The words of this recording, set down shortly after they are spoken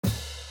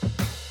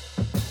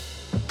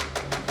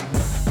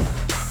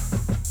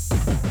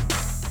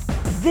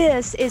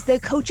This is the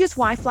Coach's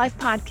Wife Life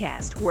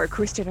podcast, where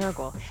Kristen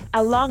Ergel,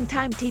 a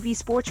longtime TV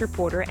sports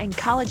reporter and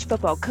college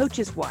football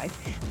coach's wife,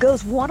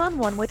 goes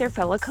one-on-one with her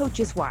fellow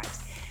coaches' wives.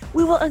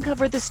 We will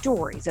uncover the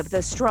stories of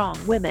the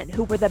strong women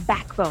who were the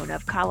backbone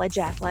of college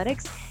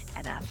athletics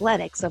and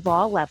athletics of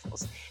all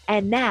levels.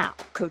 And now,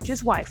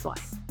 Coach's Wife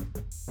Life.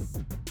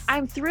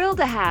 I'm thrilled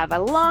to have a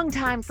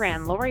longtime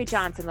friend, Lori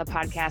Johnson, on the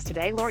podcast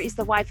today. Lori is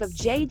the wife of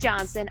Jay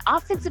Johnson,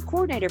 offensive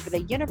coordinator for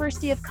the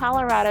University of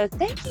Colorado.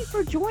 Thank you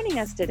for joining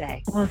us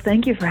today. Well,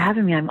 thank you for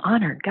having me. I'm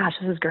honored. Gosh,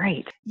 this is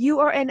great. You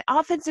are an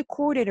offensive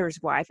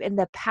coordinator's wife in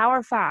the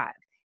Power Five.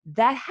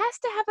 That has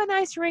to have a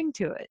nice ring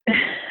to it.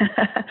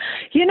 I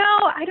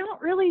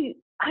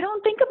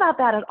don't think about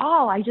that at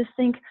all. I just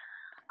think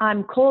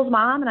I'm Cole's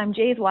mom and I'm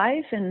Jay's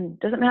wife, and it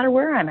doesn't matter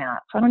where I'm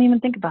at. So I don't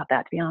even think about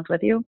that, to be honest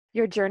with you.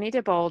 Your journey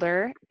to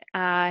Boulder,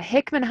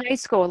 Hickman High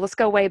School, let's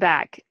go way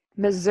back.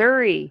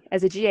 Missouri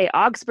as a GA,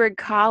 Augsburg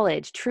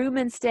College,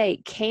 Truman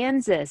State,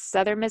 Kansas,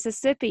 Southern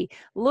Mississippi,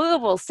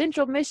 Louisville,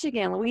 Central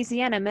Michigan,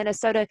 Louisiana,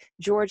 Minnesota,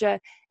 Georgia,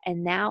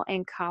 and now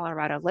in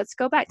Colorado. Let's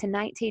go back to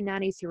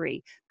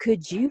 1993.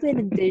 Could you have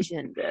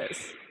envisioned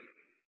this?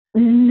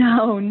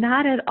 No,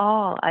 not at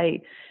all.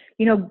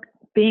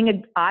 Being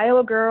an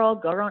Iowa girl,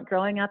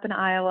 growing up in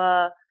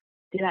Iowa,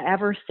 did I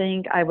ever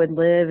think I would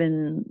live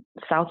in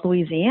South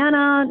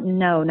Louisiana?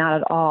 No,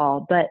 not at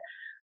all. But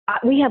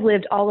we have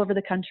lived all over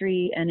the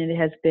country, and it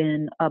has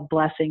been a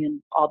blessing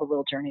in all the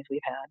little journeys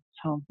we've had.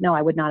 So, no,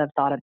 I would not have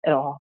thought it at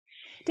all.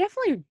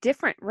 Definitely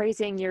different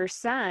raising your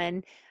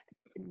son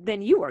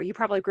than you were. You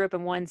probably grew up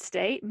in one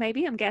state,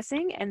 maybe, I'm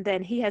guessing, and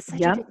then he has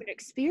such a different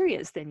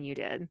experience than you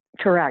did.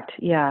 Correct.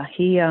 Yeah.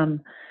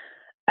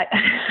 I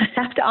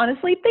have to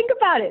honestly think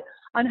about it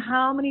on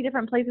how many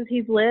different places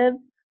he's lived.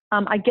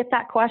 I get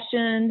that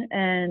question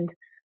and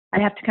I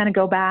have to kind of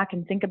go back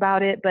and think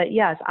about it. But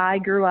yes, I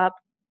grew up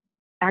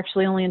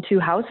actually only in two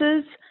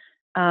houses.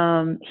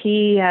 I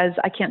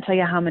can't tell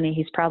you how many.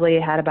 He's probably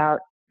had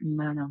about,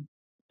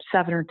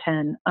 7 or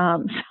 10.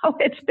 So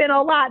it's been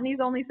a lot, and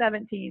he's only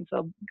 17.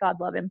 So God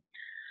love him.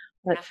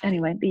 But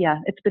anyway,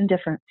 it's been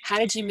different. How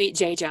did you meet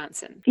Jay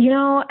Johnson?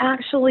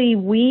 Actually,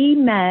 we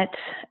met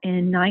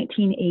in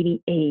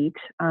 1988.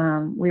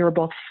 We were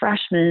both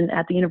freshmen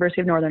at the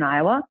University of Northern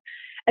Iowa.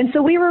 And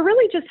so we were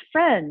really just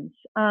friends.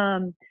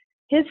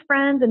 His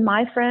friends and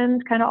my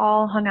friends kind of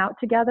all hung out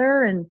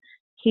together, and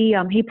he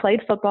played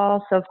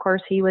football. So of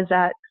course he was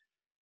that,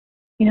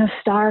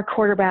 star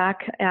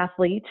quarterback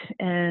athlete.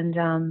 And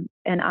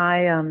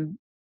I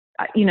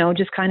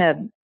just kind of,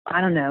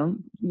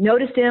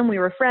 noticed him. We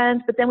were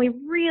friends, but then we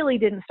really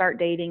didn't start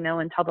dating though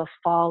until the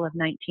fall of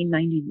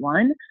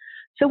 1991.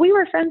 So we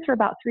were friends for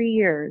about 3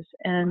 years.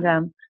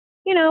 And,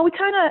 we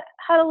kind of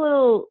had a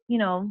little,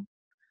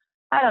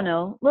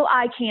 little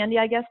eye candy,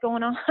 I guess,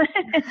 going on.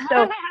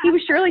 So he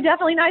was surely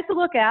definitely nice to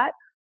look at.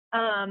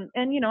 I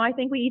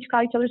think we each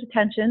caught each other's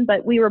attention,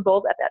 but we were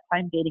both at that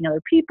time dating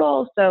other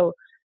people. So,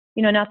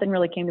 nothing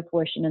really came to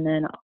fruition. And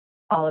then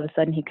all of a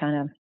sudden he kind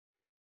of,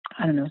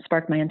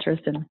 sparked my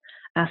interest and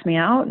asked me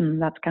out.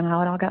 And that's kind of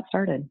how it all got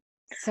started.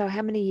 So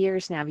how many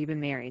years now have you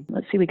been married?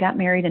 Let's see, we got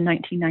married in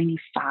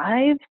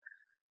 1995.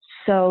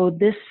 So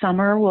this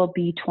summer will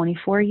be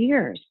 24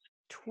 years.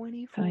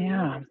 24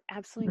 years.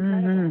 Absolutely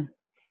incredible. Mm-hmm.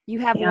 You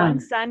have one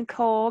son,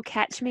 Cole.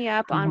 Catch me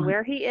up on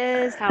where he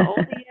is, how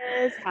old he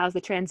is, how's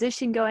the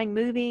transition going,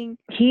 moving?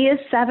 He is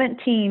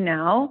 17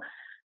 now.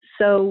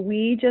 So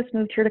we just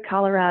moved here to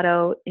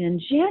Colorado in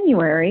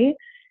January.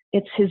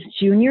 It's his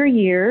junior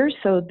year,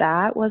 so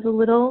that was a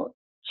little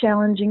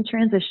challenging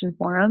transition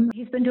for him.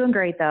 He's been doing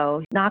great,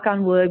 though. Knock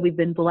on wood, we've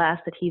been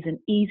blessed that he's an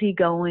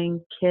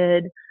easygoing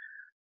kid.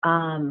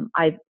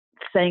 I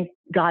thank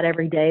God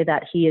every day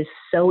that he is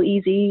so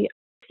easy.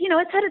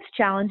 It's had its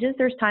challenges.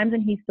 There's times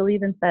when he still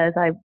even says,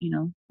 I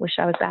wish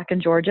I was back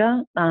in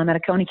Georgia at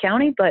Oconee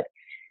County, but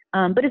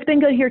it's been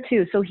good here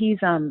too. So he's,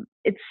 the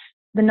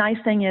nice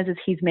thing is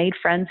he's made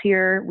friends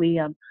here. We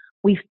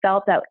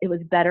felt that it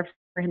was better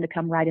for him to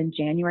come right in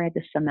January of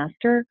this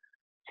semester.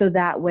 So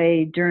that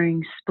way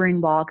during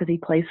spring ball, because he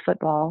plays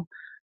football,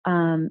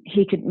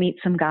 he could meet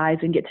some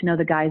guys and get to know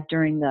the guys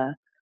during the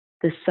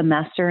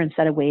semester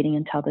instead of waiting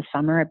until the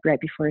summer right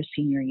before his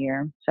senior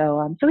year.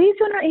 So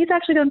he's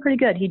actually doing pretty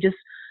good. He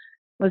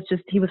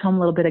was home a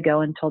little bit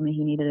ago and told me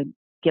he needed to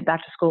get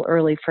back to school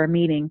early for a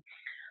meeting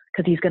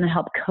because he's going to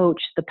help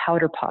coach the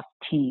Powder Puff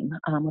team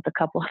with a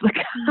couple of the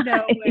guys.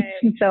 No way.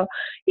 So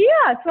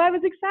I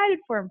was excited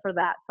for him for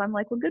that. So I'm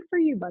like, well, good for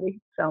you, buddy.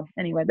 So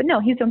anyway, but no,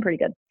 he's doing pretty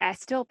good. I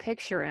still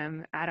picture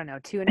him,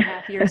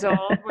 2.5 years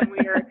old when we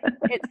were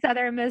at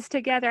Southern Miss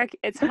together.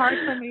 It's hard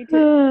for me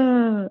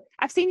to,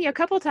 I've seen you a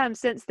couple times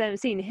since then,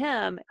 seen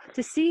him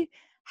to see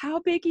how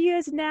big he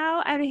is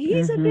now. I mean,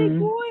 he's a big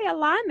boy, a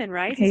lineman,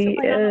 right? He's still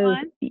playing on the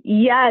line?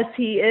 Yes,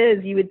 he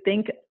is. You would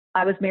think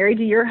I was married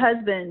to your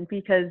husband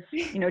because,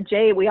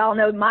 Jay, we all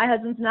know my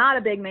husband's not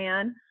a big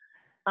man.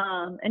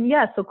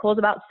 So Cole's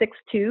about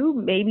 6'2",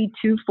 maybe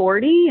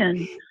 240. And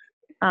he's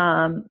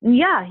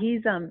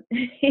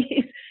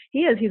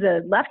he is. He's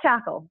a left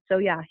tackle. So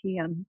yeah, he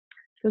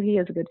So he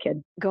is a good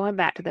kid. Going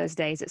back to those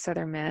days at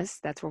Southern Miss,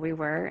 that's where we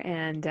were,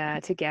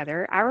 and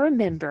together. I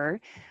remember,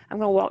 I'm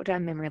going to walk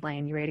down memory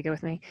lane. You ready to go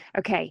with me?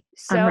 Okay, I'm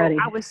so ready.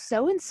 I was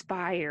so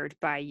inspired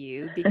by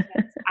you because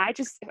I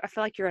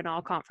feel like you're an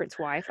all-conference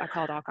wife. I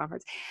call it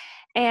all-conference.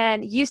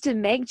 And you used to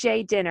make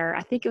Jay dinner,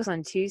 I think it was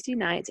on Tuesday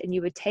nights, and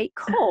you would take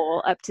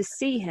Cole up to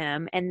see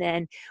him, and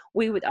then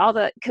all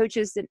the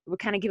coaches would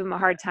kind of give him a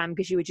hard time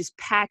because you would just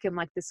pack him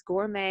like this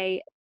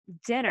gourmet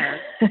dinner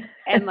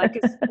and like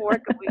a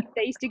fork.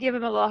 They used to give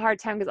him a little hard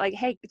time because like,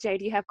 hey, Jay,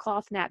 do you have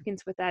cloth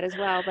napkins with that as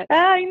well? But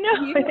I know.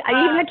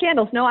 I even had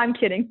candles. No, I'm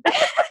kidding.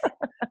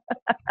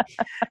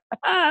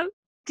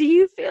 Do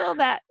you feel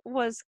that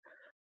was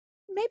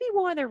maybe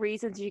one of the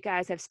reasons you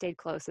guys have stayed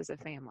close as a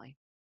family?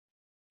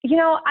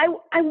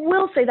 I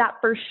will say that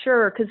for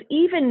sure. Cause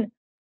even,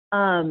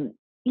 it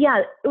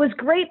was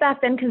great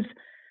back then. Cause,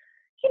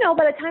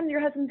 by the time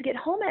your husbands get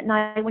home at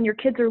night, when your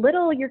kids are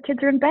little, your kids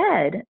are in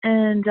bed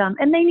and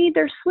they need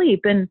their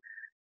sleep. And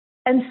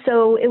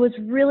so it was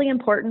really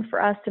important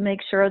for us to make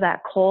sure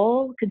that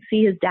Cole could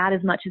see his dad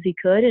as much as he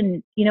could.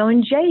 And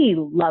Jay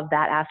loved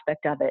that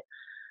aspect of it.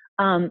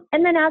 And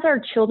then as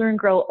our children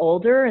grow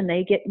older and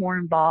they get more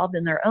involved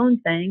in their own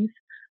things,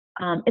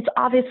 it's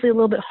obviously a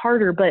little bit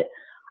harder, but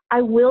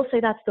I will say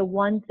that's the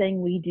one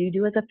thing we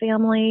do as a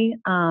family.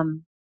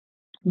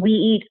 We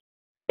eat,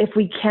 if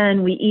we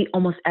can, we eat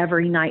almost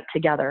every night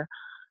together.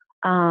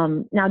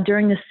 Now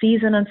during the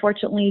season,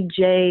 unfortunately,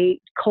 Jay,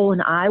 Cole,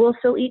 and I will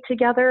still eat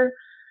together,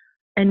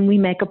 and we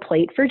make a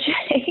plate for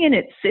Jay, and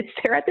it sits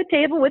there at the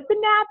table with the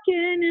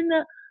napkin and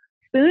the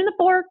spoon and the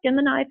fork and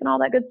the knife and all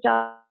that good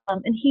stuff.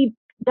 And he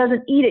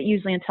doesn't eat it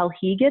usually until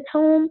he gets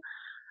home.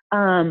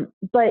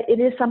 But it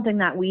is something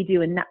that we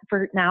do, and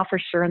for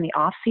sure in the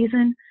off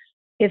season.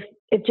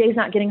 If Jay's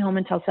not getting home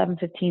until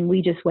 7:15,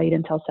 we just wait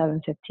until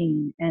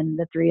 7:15, and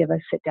the three of us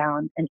sit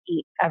down and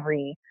eat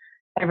every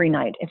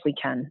night if we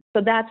can.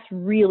 So that's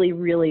really,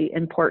 really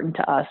important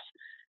to us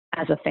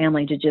as a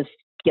family to just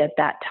get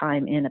that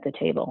time in at the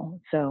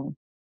table. So,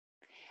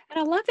 and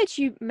I love that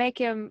you make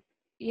him,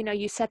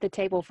 you set the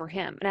table for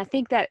him, and I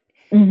think that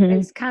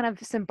is kind of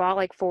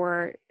symbolic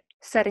for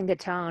setting the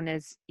tone.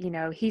 As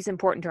he's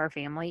important to our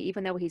family,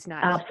 even though he's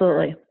not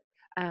absolutely. Here.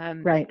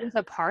 Right. He's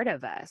a part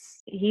of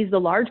us. He's the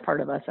large part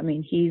of us. I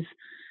mean, he's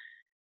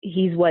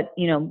what,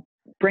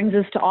 brings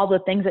us to all the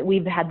things that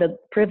we've had the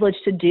privilege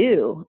to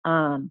do.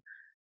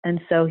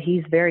 And so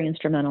he's very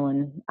instrumental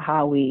in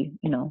how we,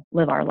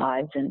 live our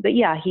lives.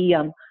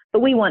 But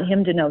we want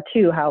him to know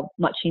too, how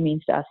much he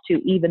means to us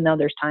too, even though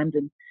there's times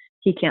when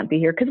he can't be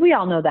here. Cause we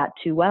all know that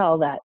too well,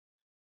 that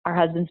our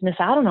husbands miss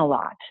out on a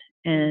lot.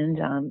 And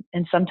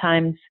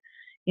sometimes,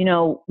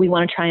 we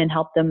want to try and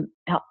help them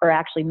or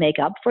actually make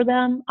up for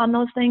them on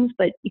those things,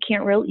 but you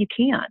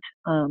can't.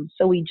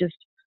 So we just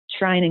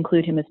try and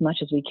include him as much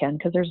as we can,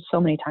 because there's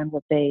so many times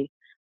that they,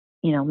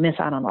 miss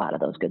out on a lot of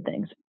those good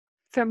things.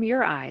 From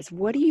your eyes,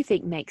 what do you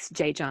think makes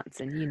Jay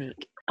Johnson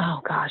unique?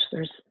 Oh gosh,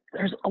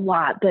 there's a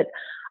lot, but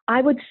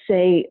I would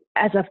say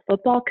as a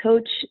football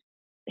coach,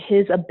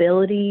 his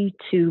ability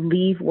to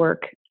leave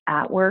work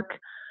at work,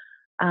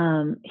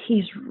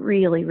 he's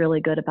really,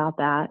 really good about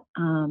that.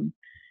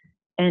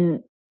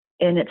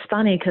 And it's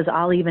funny because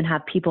I'll even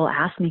have people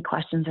ask me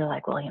questions. They're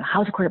like, well,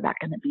 how's the quarterback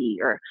going to be?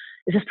 Or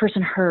is this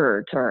person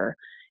hurt? Or,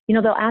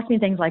 they'll ask me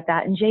things like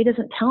that. And Jay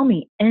doesn't tell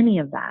me any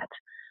of that,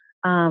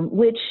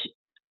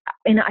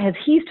 as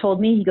he's told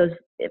me, he goes,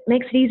 it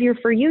makes it easier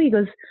for you. He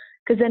goes,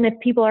 because then if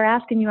people are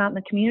asking you out in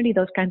the community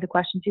those kinds of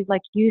questions, he's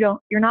like, you're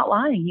not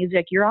lying. He's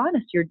like, you're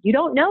honest. You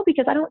don't know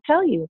because I don't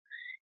tell you.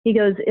 He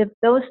goes, if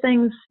those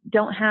things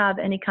don't have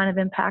any kind of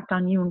impact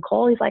on you and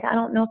Cole, he's like, I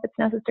don't know if it's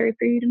necessary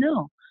for you to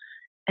know.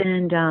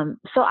 And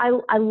so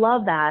I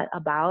love that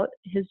about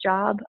his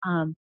job.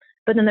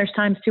 But then there's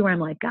times too where I'm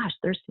like, gosh,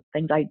 there's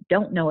things I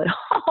don't know at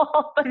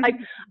all.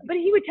 but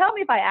he would tell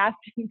me if I asked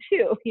him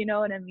too. You know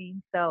what I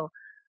mean? So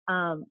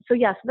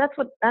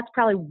that's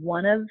probably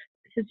one of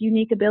his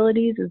unique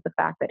abilities, is the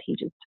fact that he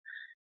just,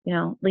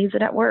 leaves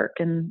it at work,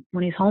 and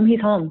when he's home,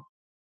 he's home.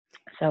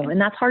 So, and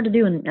that's hard to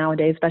do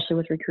nowadays, especially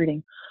with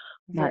recruiting.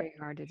 Very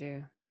hard to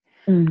do.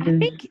 Mm-hmm. I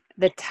think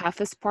the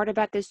toughest part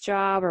about this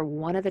job, or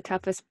one of the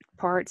toughest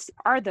parts,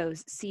 are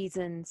those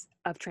seasons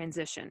of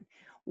transition.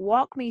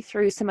 Walk me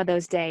through some of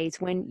those days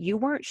when you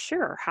weren't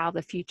sure how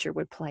the future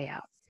would play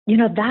out.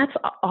 That's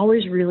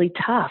always really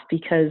tough,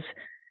 because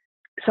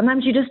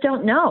sometimes you just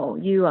don't know.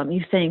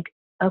 You think,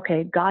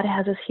 okay, God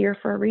has us here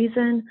for a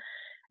reason,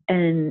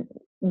 and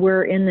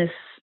we're in this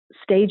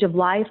stage of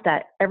life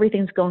that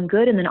everything's going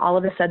good, and then all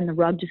of a sudden the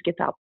rug just gets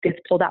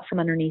pulled out from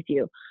underneath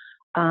you.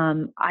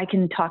 I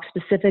can talk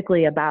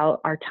specifically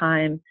about our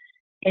time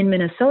in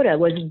Minnesota. It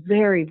was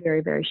very,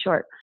 very, very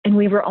short, and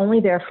we were only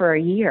there for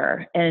a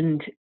year.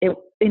 And it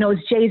was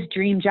Jay's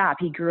dream job.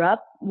 He grew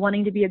up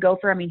wanting to be a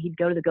Gopher. I mean, he'd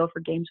go to the Gopher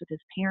games with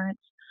his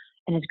parents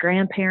and his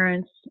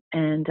grandparents,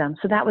 and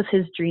so that was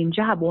his dream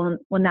job. Well,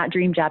 when that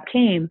dream job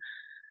came,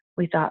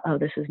 we thought, oh,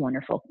 this is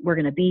wonderful. We're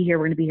going to be here.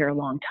 We're going to be here a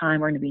long time.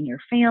 We're going to be near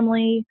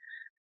family.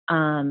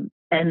 And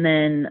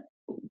then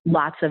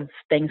lots of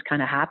things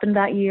kind of happened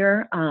that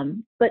year.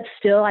 But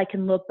still I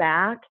can look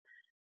back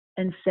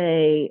and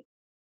say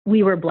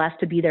we were blessed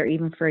to be there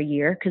even for a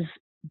year, because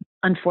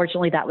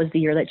unfortunately that was the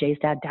year that Jay's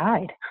dad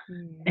died.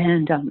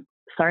 And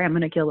sorry, I'm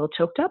going to get a little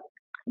choked up.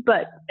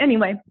 But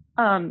anyway,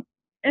 and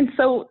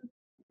so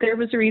there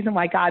was a reason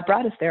why God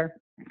brought us there.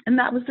 And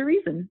that was the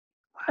reason.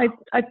 Wow.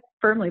 I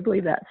firmly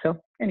believe that. So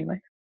anyway.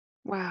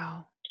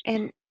 Wow.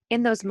 And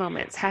in those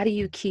moments, how do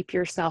you keep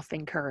yourself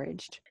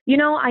encouraged?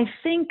 I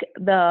think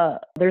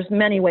there's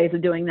many ways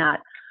of doing that.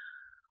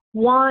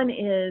 One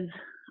is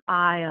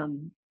I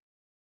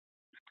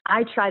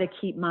try to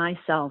keep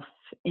myself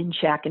in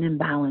check and in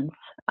balance.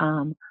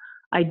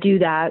 I do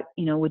that,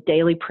 with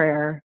daily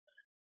prayer.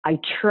 I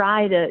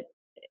try to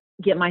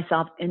get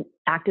myself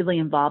actively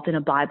involved in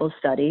a Bible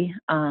study.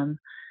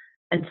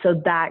 And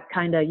so that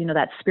kind of,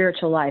 that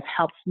spiritual life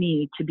helps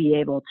me to be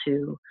able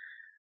to,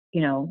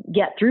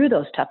 get through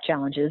those tough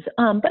challenges.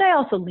 But I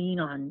also lean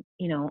on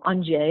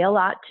Jay a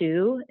lot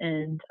too,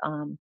 and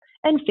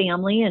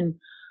family. And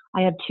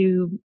I have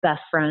two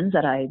best friends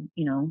that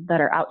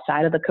that are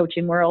outside of the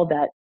coaching world,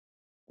 that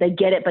they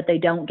get it, but they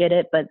don't get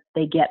it, but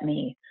they get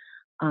me.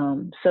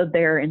 So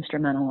they're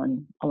instrumental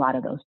in a lot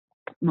of those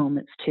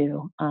moments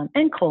too.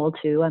 And Cole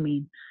too. I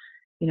mean,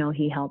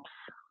 he helps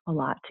a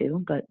lot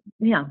too, but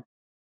yeah,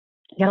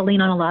 you got to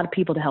lean on a lot of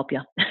people to help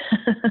you.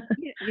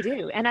 You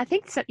do. And I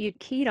think you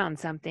keyed on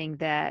something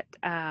that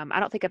I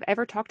don't think I've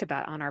ever talked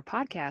about on our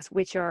podcast,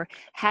 which are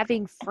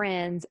having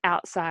friends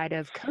outside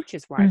of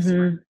coaches' wives.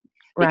 Mm-hmm.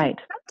 Right.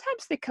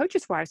 Sometimes the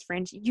coaches' wives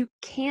friends, you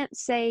can't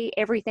say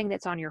everything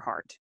that's on your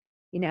heart.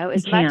 As you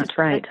much can't, as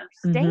right.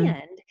 you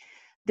understand,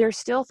 there's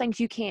still things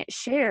you can't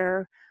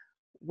share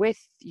with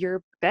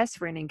your best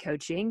friend in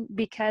coaching,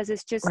 because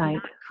it's just right.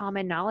 not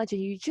common knowledge,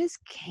 and you just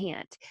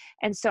can't.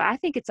 And so I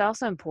think it's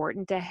also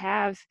important to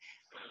have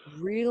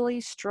really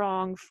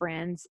strong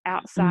friends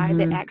outside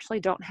that actually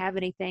don't have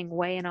anything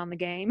weighing on the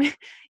game,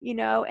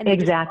 and they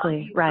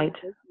exactly just right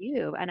with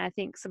you. And I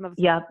think some of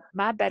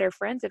my better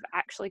friends have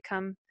actually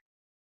come.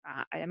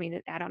 I don't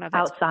know if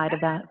that's outside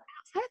of that.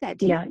 Outside of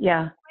that,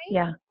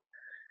 yeah.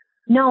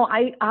 No,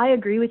 I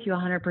agree with you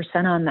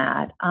 100% on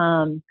that.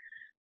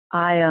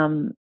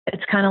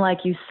 It's kind of like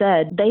you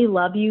said, they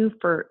love you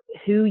for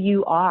who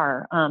you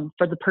are,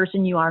 for the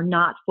person you are,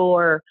 not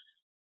for,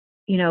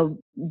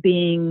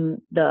 being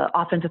the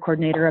offensive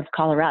coordinator of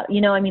Colorado.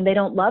 They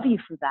don't love you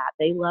for that.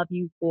 They love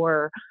you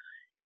for,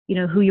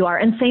 who you are.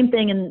 And same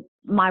thing in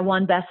my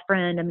one best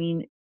friend.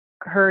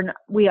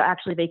 We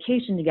actually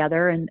vacationed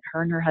together, and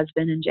her and her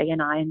husband and Jay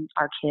and I and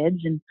our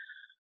kids.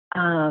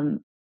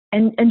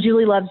 And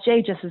Julie loves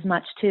Jay just as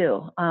much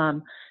too.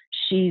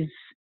 She's,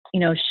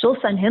 she'll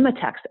send him a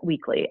text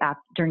weekly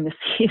during the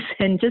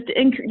season, just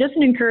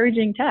an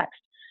encouraging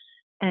text.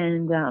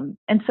 And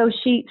so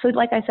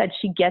like I said,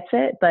 she gets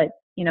it, but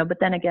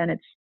then again,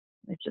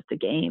 it's just a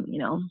game,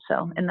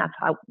 so, and that's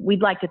how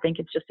we'd like to think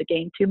it's just a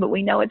game too, but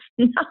we know it's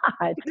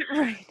not.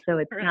 Right. So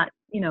it's not,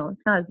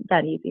 it's not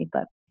that easy,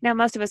 but. Now,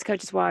 most of us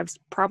coaches' wives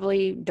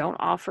probably don't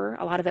offer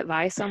a lot of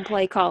advice on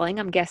play calling.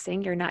 I'm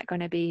guessing you're not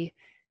going to be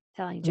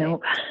telling Jay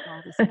nope.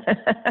 all this.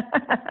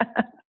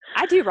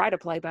 I do write a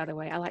play, by the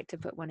way. I like to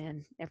put one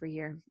in every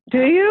year.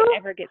 Do you?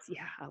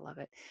 Yeah, I love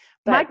it.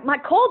 But my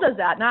Cole does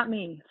that, not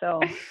me. So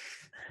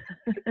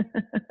I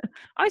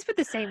always put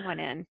the same one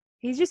in.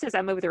 He just says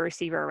I move the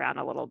receiver around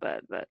a little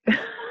bit, but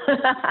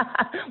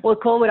well,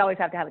 Cole would always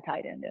have to have a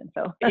tight end in.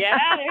 So yeah,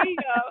 there you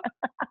go.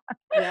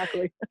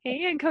 Exactly.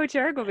 He and Coach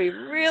Erg will be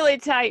really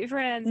tight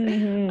friends.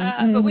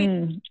 But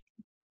we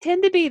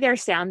tend to be their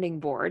sounding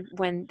board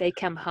when they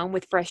come home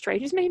with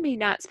frustrations, maybe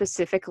not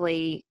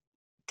specifically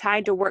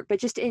tied to work, but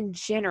just in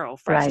general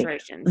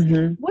frustrations.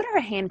 Right. What are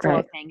a handful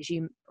of things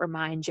you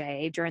remind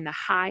Jay during the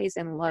highs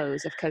and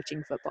lows of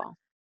coaching football?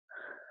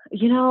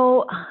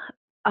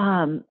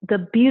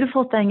 The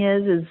beautiful thing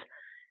is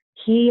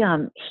he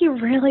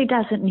really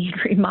doesn't need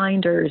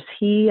reminders.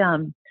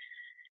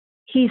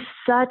 He's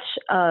such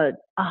a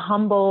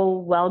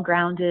humble,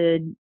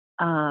 well-grounded,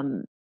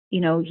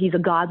 he's a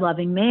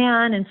God-loving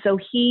man. And so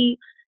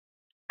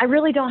I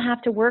really don't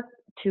have to work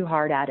too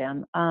hard at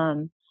him.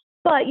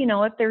 But,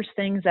 if there's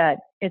things that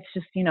it's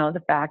just,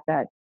 the fact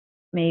that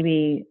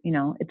maybe,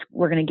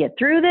 we're going to get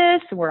through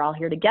this, we're all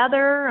here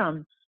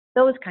together,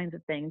 those kinds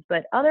of things.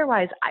 But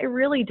otherwise, I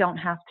really don't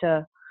have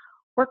to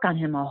work on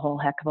him a whole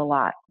heck of a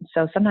lot.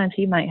 So sometimes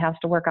he might have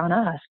to work on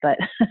us, but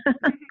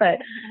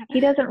he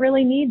doesn't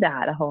really need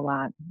that a whole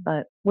lot,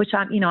 but which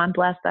I'm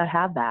blessed to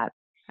have that.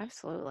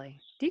 Absolutely.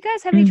 Do you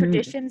guys have any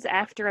traditions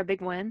after a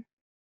big win?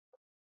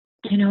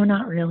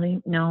 Not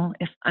really. No.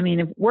 If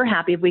we're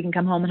happy if we can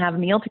come home and have a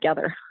meal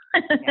together.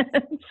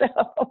 Yes. So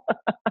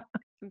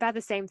about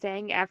the same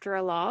thing after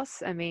a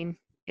loss.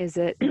 Is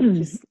it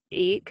just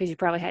eat because you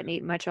probably hadn't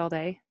eaten much all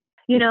day?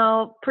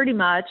 Pretty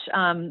much.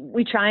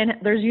 We try and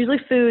there's usually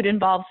food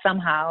involved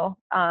somehow.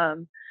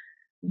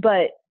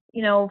 But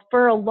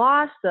for a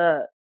loss,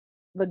 the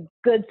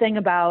good thing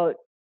about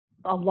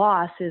a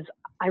loss is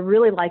I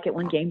really like it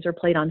when games are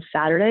played on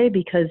Saturday,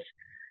 because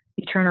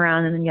you turn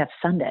around and then you have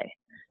Sunday.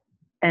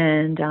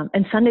 And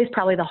Sunday's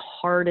probably the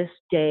hardest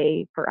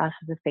day for us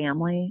as a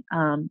family,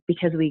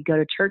 because we go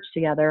to church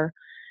together.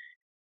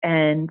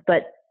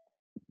 But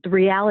the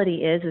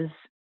reality is,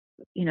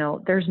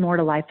 there's more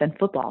to life than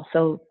football.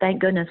 So thank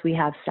goodness we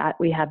have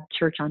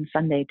church on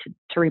Sunday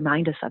to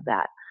remind us of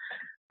that.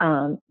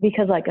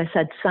 Because like I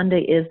said,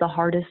 Sunday is the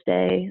hardest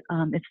day.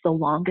 It's the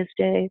longest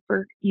day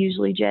for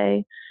usually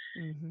Jay.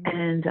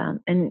 Mm-hmm.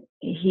 And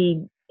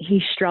he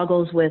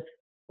struggles with,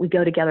 we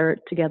go together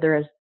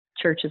as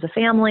church as a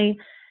family,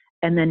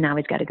 and then now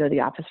he's got to go to the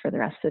office for the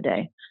rest of the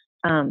day.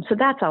 So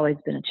that's always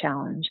been a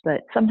challenge.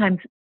 But sometimes,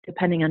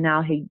 depending on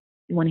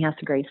when he has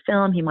to grade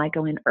film, he might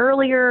go in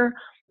earlier,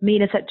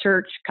 meet us at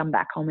church, come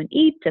back home and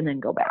eat, and then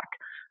go back.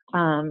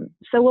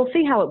 So we'll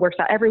see how it works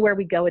out. Everywhere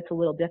we go, it's a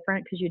little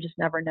different, because you just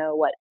never know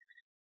what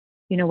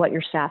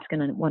your staff's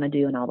going to want to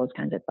do and all those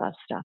kinds of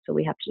stuff. So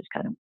we have to just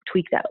kind of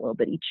tweak that a little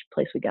bit each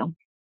place we go.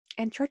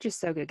 And church is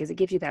so good because it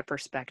gives you that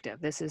perspective.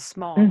 This is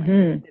small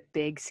in the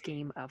big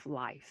scheme of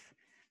life.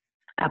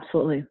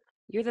 Absolutely.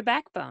 You're the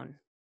backbone,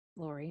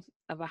 Lori,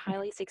 of a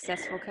highly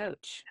successful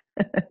coach.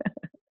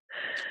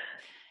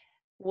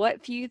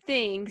 What few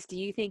things do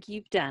you think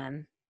you've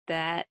done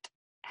that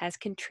has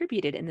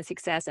contributed in the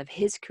success of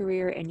his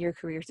career and your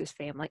careers as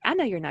family? I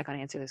know you're not going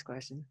to answer this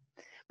question,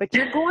 but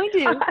you're going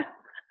to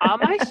on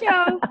my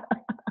show.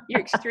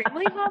 You're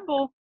extremely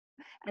humble,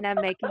 and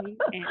I'm making you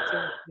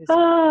answer this.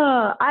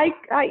 I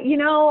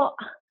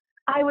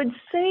would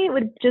say it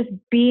would just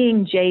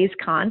being Jay's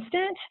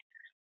constant.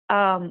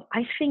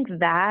 I think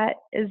that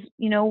is,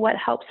 what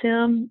helps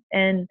him.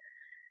 And,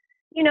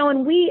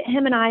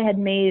 him and I had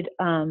made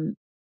a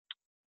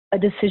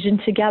decision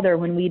together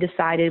when we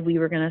decided we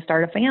were going to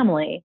start a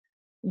family,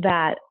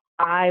 that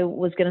I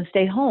was going to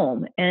stay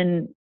home.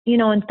 And,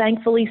 and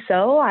thankfully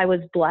so, I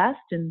was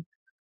blessed and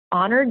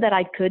honored that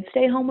I could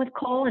stay home with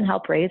Cole and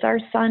help raise our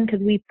son,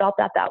 because we felt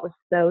that was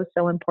so,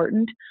 so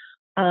important.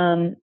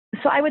 So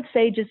I would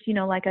say just,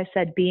 like I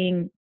said,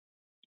 being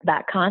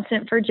that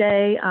constant for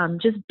Jay,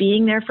 just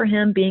being there for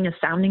him, being a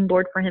sounding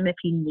board for him if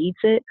he needs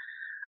it.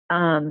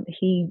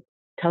 He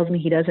tells me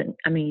he doesn't,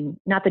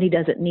 not that he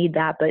doesn't need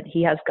that, but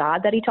he has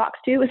God that he talks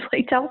to, is what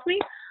he tells me,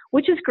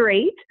 which is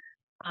great.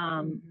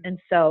 And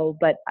so,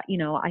 but,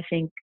 I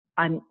think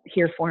I'm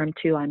here for him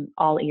too. I'm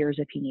all ears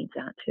if he needs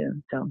that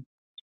too. So.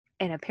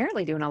 And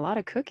apparently doing a lot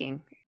of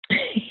cooking.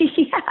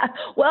 Yeah.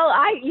 Well,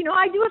 I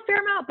do a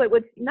fair amount, but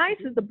what's nice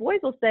is the boys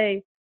will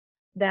say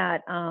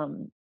that,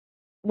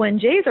 when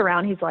Jay's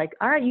around, he's like,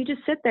 all right, you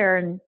just sit there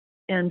and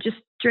just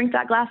drink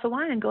that glass of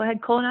wine and go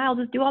ahead. Cole and I'll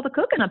just do all the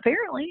cooking,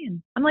 apparently.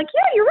 And I'm like,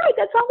 yeah, you're right.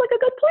 That sounds like a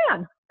good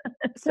plan.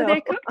 So they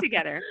cook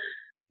together.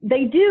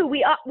 They do.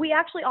 We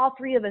actually, all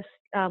three of us,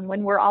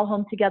 when we're all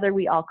home together,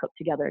 we all cook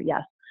together.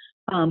 Yes.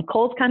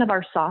 Cole's kind of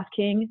our sauce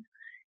king.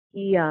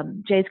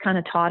 Jay's kind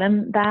of taught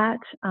him that.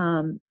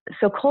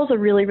 So Cole's a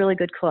really, really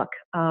good cook.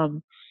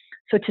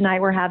 So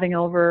tonight we're having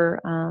over,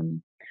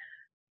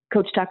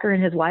 Coach Tucker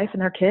and his wife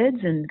and their kids,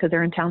 and because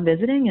they're in town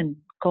visiting, and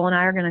Cole and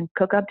I are going to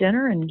cook up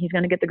dinner, and he's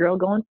going to get the grill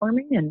going for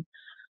me and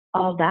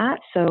all that.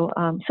 So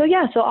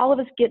all of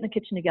us get in the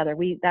kitchen together.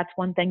 That's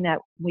one thing that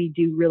we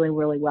do really,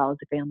 really well as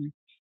a family.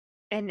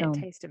 And it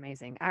tastes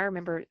amazing. I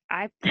remember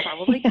I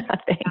probably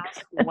cooked the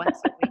house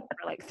once a week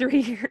for like 3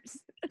 years.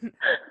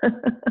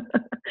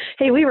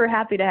 Hey, we were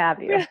happy to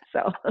have you.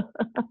 So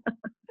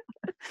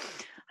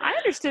I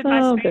understood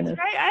my space,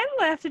 right? I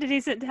left at a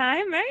decent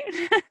time,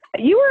 right?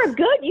 You were a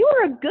good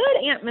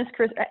Aunt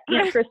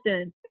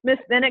Kristen.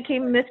 Then it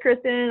came Miss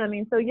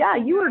Kristen. So yeah,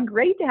 you were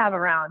great to have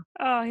around.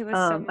 Oh, he was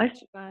so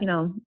much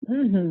fun.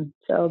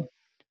 So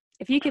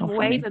if you could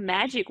wave a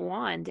magic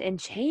wand and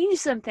change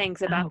some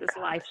things about this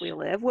life we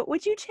live, what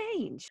would you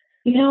change?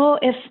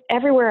 If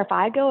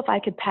I go, if I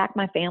could pack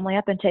my family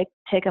up and take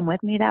them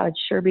with me, that would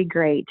sure be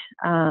great.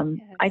 Yes.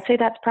 I'd say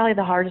that's probably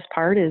the hardest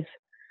part, is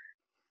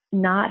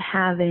not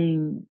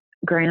having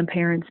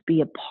grandparents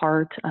be a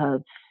part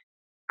of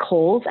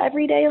Cole's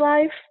everyday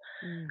life.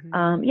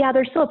 Mm-hmm. Yeah,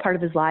 they're still a part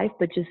of his life,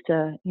 but just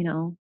to,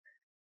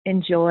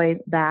 enjoy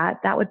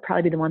that would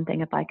probably be the one thing.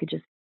 If I could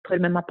just put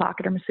them in my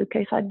pocket or my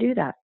suitcase, I'd do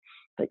that.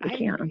 But you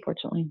can't,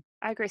 unfortunately.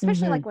 I agree,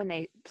 especially like when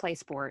they play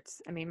sports.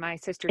 My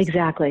sister's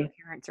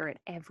parents are at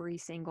every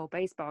single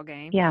baseball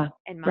game. Yeah,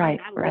 and mine,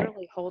 I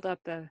literally hold up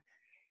the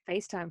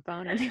FaceTime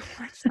phone and they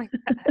watch like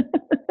that.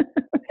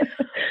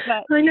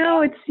 But, I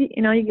know it's,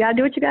 you got to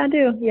do what you got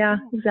to do. Yeah,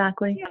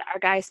 exactly. Yeah, our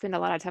guys spend a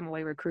lot of time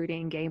away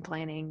recruiting, game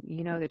planning,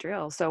 the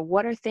drill. So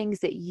what are things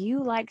that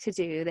you like to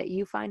do that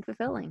you find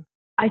fulfilling?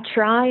 I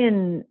try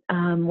and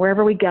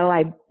wherever we go,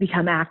 I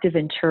become active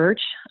in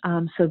church.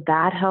 So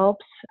that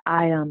helps.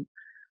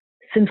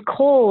 Since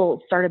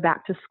Cole started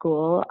back to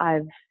school,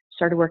 I've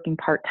started working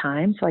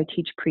part-time. So I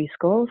teach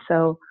preschool.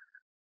 So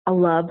I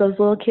love those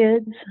little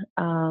kids.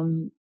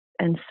 And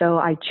so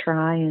I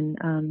try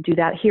and do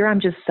that. Here I'm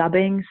just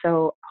subbing,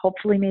 so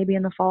hopefully maybe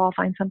in the fall I'll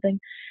find something.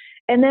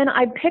 And then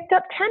I picked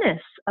up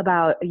tennis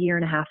about a year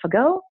and a half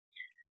ago.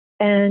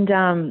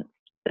 And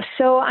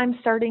so I'm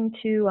starting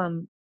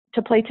to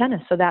play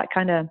tennis. So that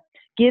kind of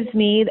gives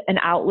me an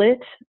outlet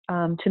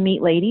to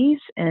meet ladies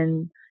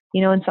and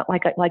and something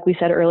like we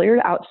said earlier,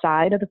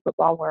 outside of the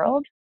football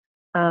world.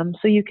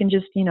 So you can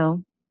just,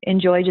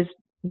 enjoy just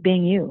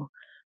being you.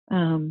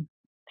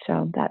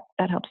 So that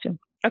helps too.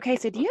 Okay,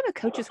 so do you have a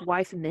coach's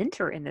wife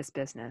mentor in this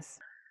business?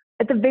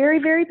 At the very,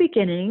 very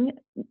beginning,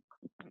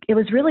 it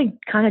was really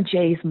kind of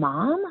Jay's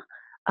mom.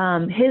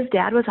 His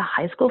dad was a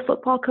high school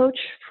football coach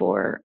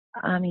for,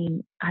 I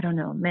don't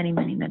know, many,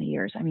 many, many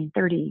years.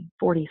 30,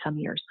 40 some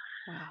years.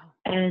 Wow.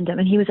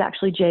 And he was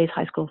actually Jay's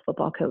high school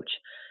football coach.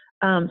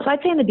 So I'd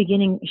say in the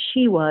beginning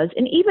she was,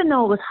 and even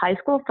though it was high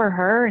school for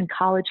her and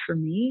college for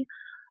me,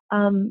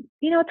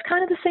 it's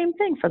kind of the same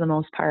thing for the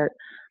most part.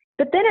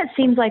 But then it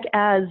seems like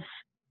as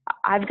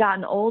I've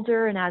gotten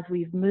older and as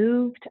we've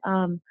moved,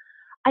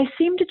 I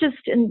seem to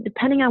just, and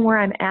depending on where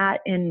I'm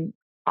at in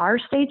our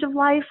stage of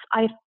life,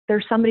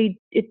 there's somebody,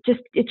 it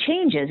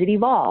changes, it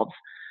evolves.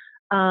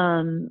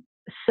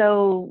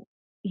 So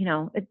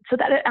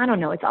that, I don't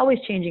know, it's always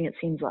changing, it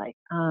seems like.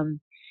 And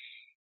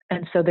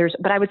so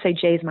but I would say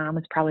Jay's mom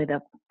is probably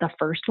the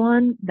first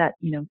one that,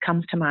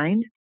 comes to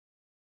mind.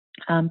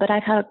 But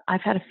I've had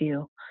a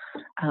few,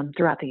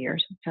 throughout the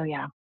years. So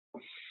yeah.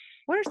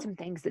 What are some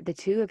things that the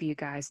two of you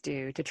guys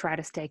do to try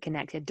to stay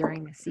connected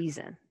during the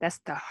season? That's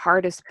the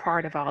hardest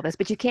part of all this,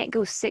 but you can't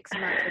go 6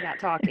 months without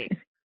talking.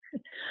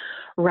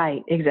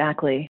 Right,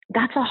 exactly.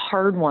 That's a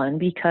hard one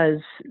because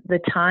the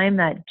time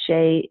that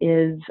Jay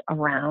is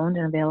around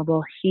and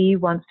available, he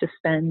wants to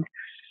spend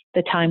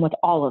the time with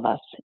all of us.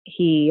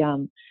 He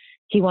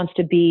wants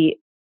to be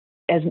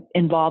as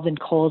involved in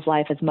Cole's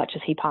life as much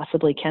as he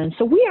possibly can.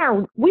 So we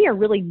are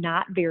really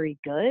not very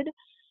good.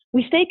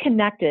 We stay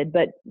connected,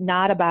 but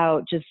not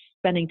about just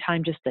spending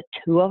time just the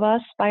two of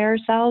us by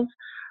ourselves.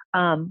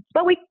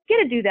 But we get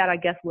to do that, I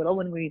guess, little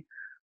when we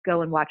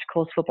go and watch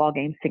Cole's football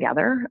games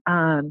together.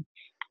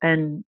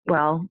 And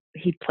well,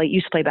 he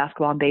used to play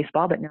basketball and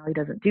baseball, but now he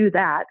doesn't do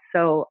that.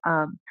 So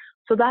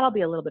that'll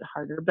be a little bit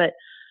harder. But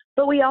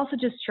we also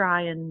just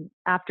try, and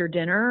after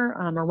dinner,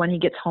 or when he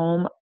gets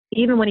home,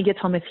 even when he gets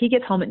home, if he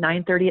gets home at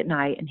 9:30 at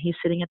night and he's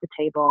sitting at the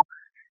table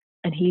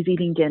and he's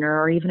eating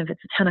dinner, or even if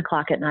it's 10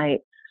 o'clock at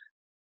night,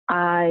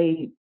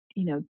 I,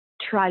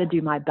 try to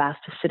do my best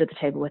to sit at the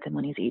table with him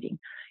when he's eating,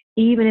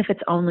 even if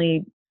it's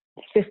only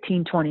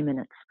 15, 20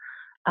 minutes,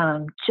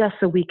 just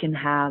so we can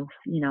have,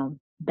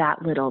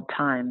 that little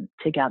time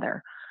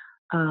together.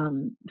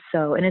 And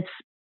it's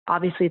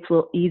obviously it's a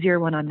little easier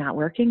when I'm not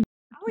working.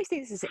 I always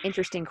think this is an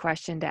interesting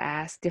question to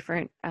ask,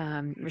 different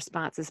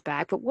responses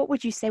back, but what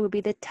would you say would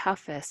be the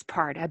toughest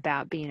part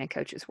about being a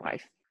coach's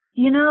wife?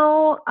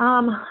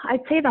 I'd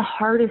say the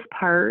hardest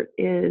part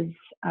is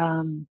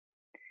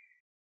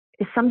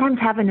sometimes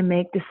having to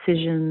make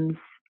decisions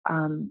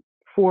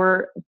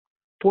for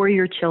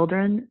your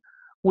children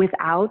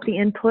without the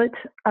input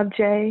of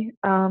Jay,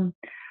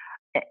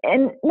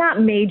 and not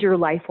major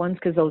life ones,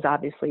 because those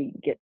obviously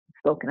get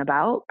spoken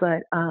about,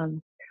 but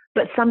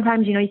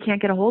sometimes, you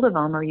can't get a hold of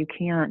them, or you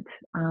can't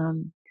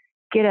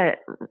get a,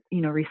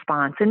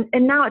 response. And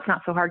now it's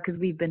not so hard because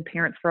we've been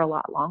parents for a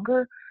lot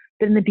longer.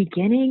 But in the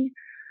beginning,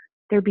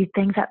 there'd be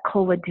things that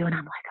Cole would do, and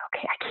I'm like,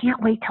 okay, I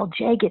can't wait till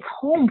Jay gets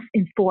home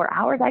in 4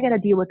 hours. I got to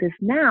deal with this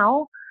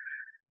now.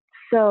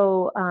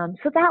 So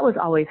that was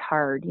always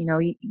hard.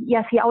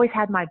 Yes, he always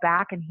had my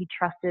back and he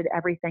trusted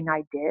everything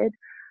I did,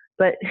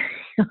 but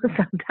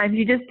sometimes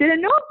you just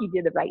didn't know if you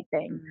did the right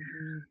thing.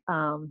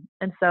 Mm-hmm.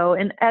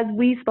 And as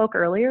we spoke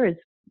earlier, is,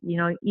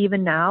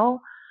 even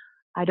now,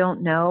 I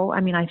don't know.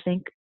 I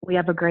think we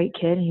have a great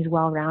kid and he's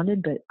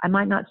well-rounded, but I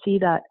might not see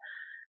that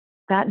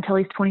until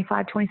he's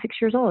 25, 26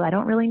 years old. I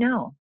don't really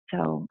know.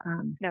 So,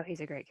 no,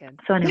 he's a great kid.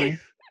 So anyway,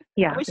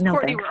 yeah, no,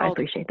 Courtney thanks. I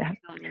appreciate that.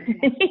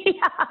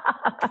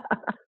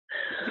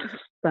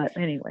 But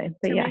anyway,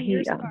 but yeah,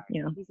 he's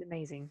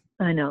amazing.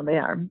 I know they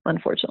are,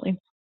 unfortunately.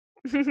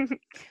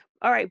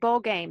 All right, bowl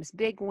games,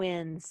 big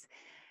wins.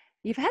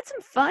 You've had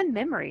some fun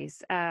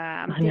memories.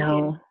 I'm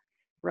thinking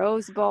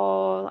Rose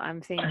Bowl.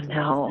 I'm thinking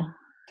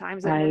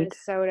times in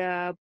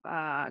Minnesota.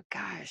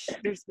 Gosh,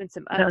 there's been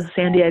some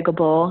San Diego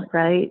Bowl,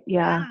 right?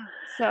 Yeah.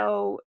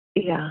 So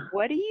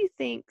what do you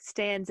think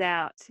stands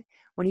out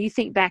when you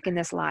think back in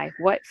this life?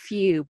 What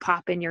few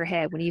pop in your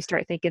head when you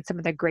start thinking some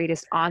of the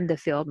greatest on the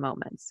field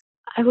moments?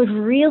 I would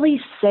really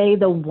say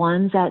the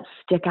ones that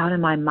stick out in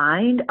my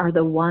mind are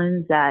the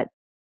ones that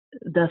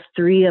the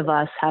three of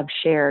us have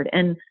shared.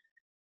 And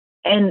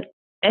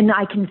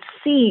I can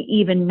see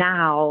even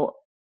now,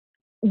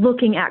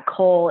 looking at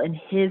Cole and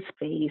his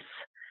face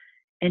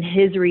and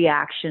his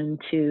reaction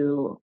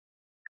to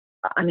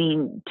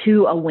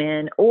a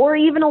win or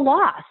even a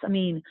loss.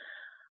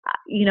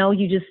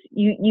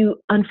 You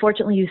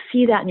unfortunately, you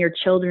see that in your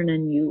children,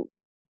 and you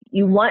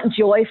want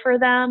joy for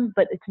them,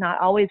 but it's not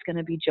always going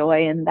to be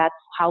joy. And that's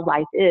how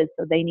life is.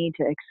 So they need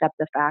to accept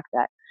the fact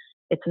that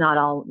it's not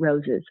all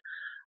roses.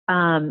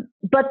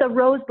 But the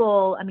Rose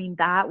Bowl,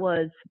 that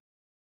was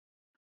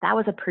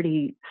a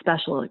pretty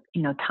special,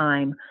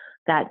 time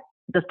that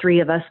the three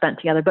of us spent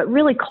together, but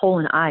really Cole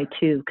and I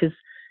too, because,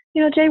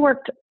 Jay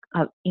worked,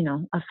 a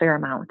fair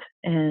amount.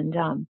 And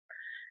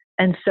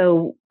And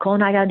so Cole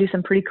and I got to do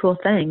some pretty cool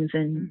things.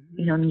 And,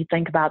 when you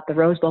think about the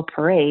Rose Bowl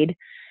parade,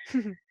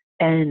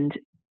 and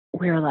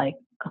we were like,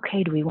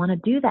 okay, do we want to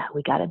do that?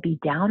 We got to be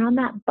down on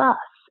that bus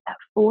at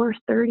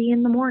 4:30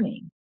 in the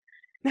morning.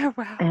 Oh,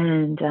 wow.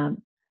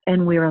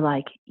 And we were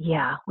like,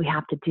 yeah, we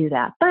have to do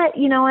that. But,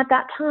 at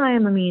that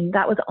time,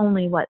 that was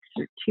only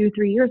 2-3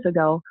 years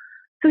ago.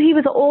 So he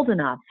was old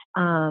enough.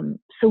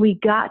 So we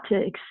got to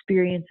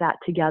experience that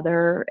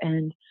together.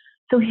 And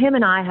so him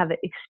and I have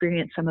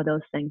experienced some of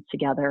those things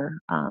together,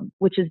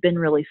 which has been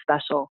really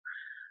special.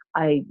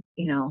 I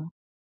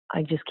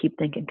just keep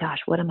thinking, gosh,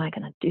 what am I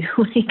going to do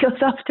when he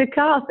goes off to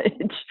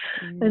college?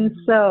 And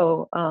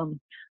so,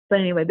 but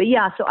anyway,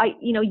 so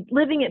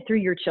living it through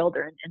your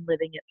children and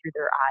living it through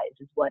their eyes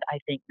is what I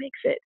think makes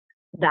it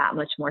that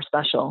much more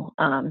special.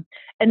 And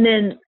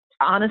then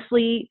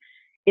honestly,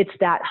 it's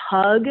that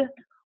hug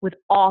with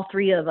all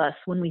three of us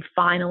when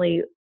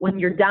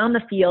you're down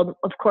the field.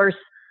 Of course,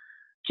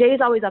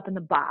 Jay's always up in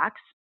the box.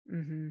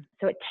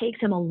 So it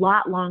takes him a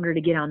lot longer to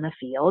get on the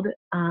field.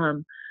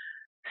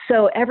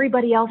 So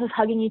everybody else is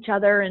hugging each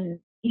other, and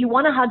you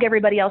want to hug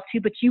everybody else too,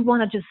 but you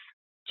want to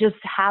just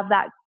have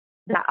that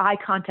eye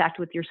contact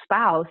with your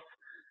spouse.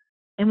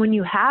 And when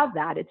you have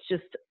that, it's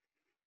just,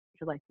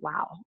 you're like,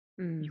 wow,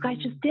 you guys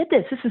just did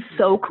this. This is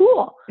so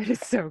cool. It is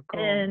so cool.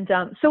 And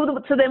so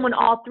then when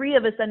all three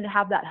of us then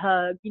have that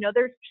hug,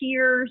 there's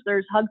tears,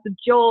 there's hugs of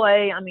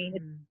joy.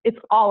 It's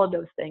all of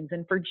those things.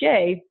 And for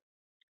Jay,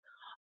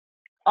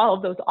 all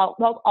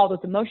those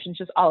emotions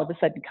just all of a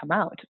sudden come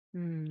out.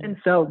 And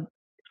so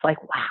it's like,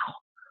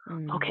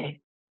 wow, okay.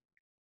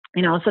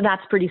 So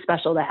that's pretty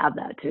special to have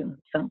that too.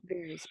 So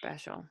very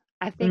special.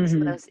 I think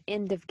some of those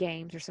end of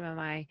games are some of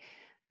my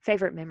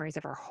favorite memories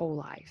of our whole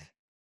life.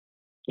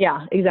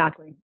 Yeah,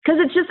 exactly. Because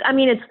it's just,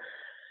 it's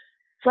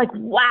like,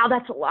 wow,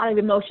 that's a lot of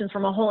emotions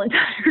from a whole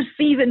entire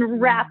season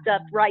wrapped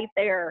up right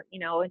there,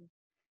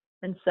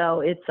 and so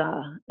it's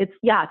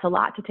a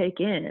lot to take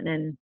in. And,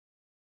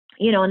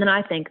 and then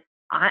I think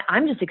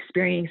I'm just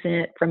experiencing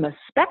it from a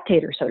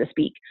spectator, so to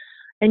speak.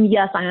 And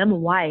yes, I am a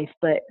wife,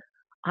 but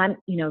I'm,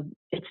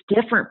 it's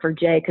different for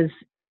Jay because,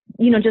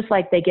 just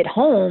like they get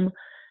home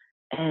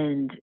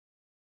and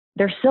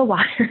they're still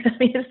wired.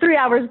 It's 3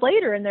 hours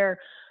later and they're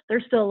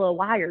still a little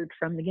wired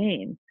from the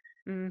game.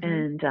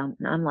 And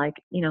I'm like,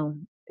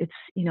 it's,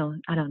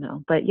 I don't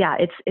know, but yeah,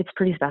 it's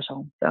pretty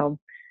special. So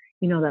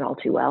that all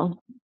too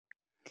well.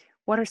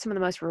 What are some of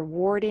the most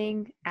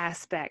rewarding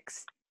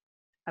aspects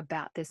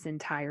about this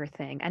entire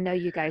thing? I know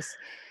you guys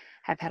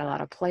have had a lot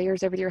of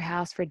players over to your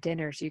house for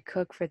dinners. You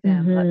cook for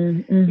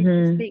them.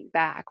 You just think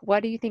back.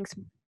 What do you think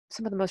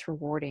some of the most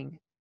rewarding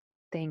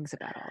things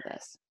about all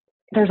this?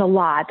 There's a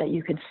lot that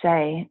you could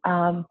say.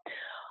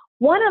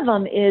 One of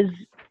them is,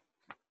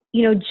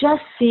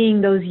 just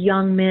seeing those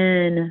young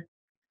men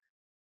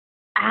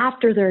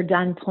after they're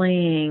done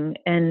playing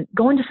and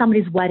going to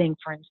somebody's wedding,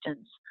 for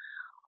instance,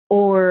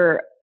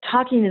 or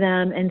talking to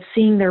them and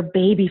seeing their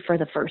baby for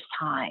the first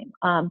time.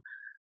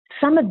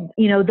 Some of,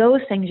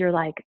 those things you're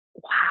like,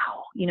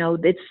 wow,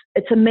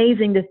 it's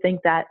amazing to think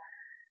that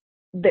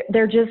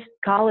they're just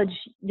college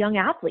young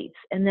athletes.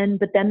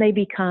 But then they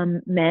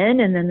become men,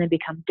 and then they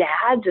become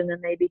dads, and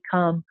then they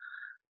become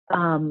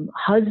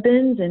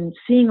husbands, and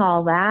seeing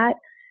all that.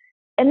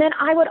 And then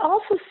I would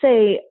also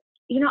say,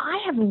 I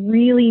have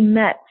really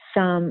met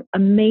some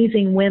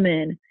amazing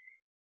women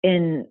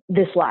in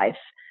this life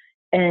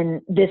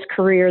and this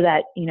career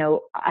that,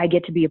 I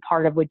get to be a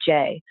part of with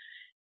Jay.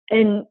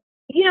 And,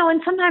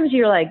 and sometimes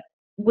you're like,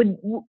 would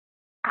you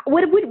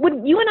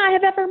and I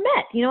have ever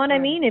met? You know what I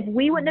mean? If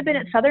we wouldn't have been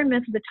at Southern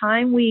Miss at the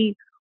time we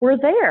were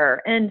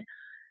there. And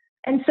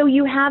so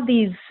you have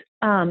these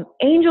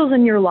angels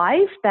in your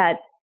life that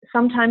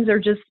sometimes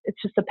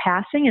it's just a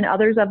passing, and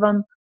others of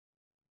them,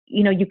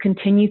 you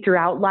continue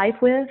throughout life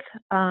with.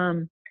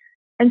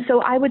 And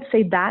so I would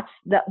say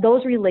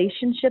those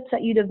relationships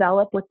that you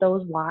develop with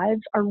those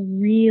wives are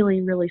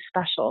really, really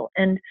special.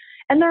 And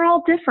they're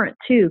all different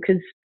too,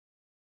 because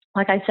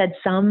like I said,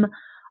 some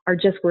are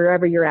just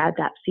wherever you're at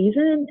that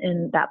season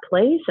and that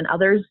place, and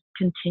others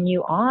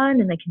continue on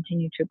and they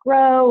continue to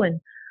grow, and,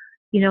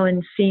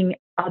 and seeing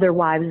other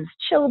wives'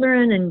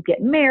 children and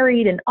get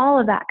married and all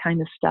of that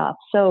kind of stuff.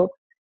 So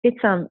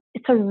it's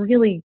a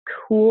really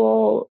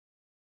cool,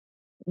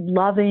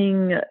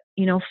 loving,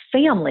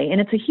 family,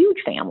 and it's a huge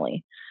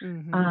family.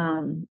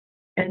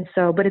 And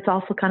so, but it's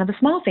also kind of a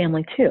small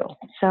family too.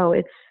 So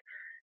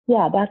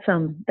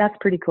that's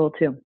pretty cool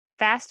too.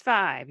 Fast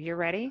five. You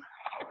ready?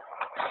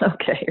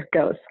 Okay, here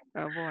goes.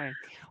 Oh boy.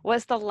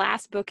 What's the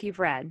last book you've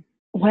read?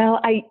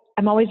 Well,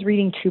 I'm always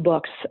reading 2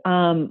 books.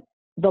 The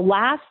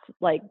last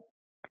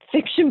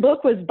fiction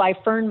book was by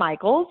Fern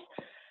Michaels,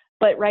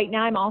 but right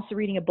now I'm also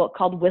reading a book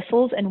called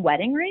Whistles and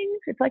Wedding Rings.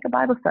 It's like a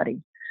Bible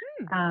study.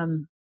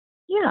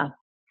 Yeah.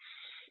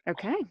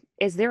 Okay.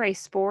 Is there a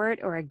sport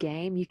or a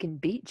game you can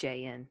beat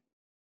Jay in?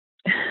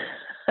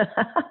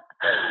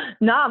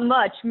 Not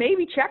much.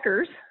 Maybe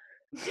checkers.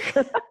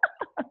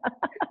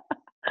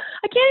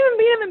 I can't even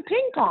beat him in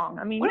ping pong.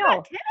 What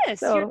about tennis?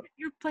 So,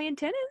 you're playing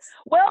tennis?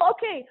 Well,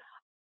 okay.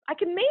 I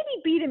can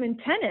maybe beat him in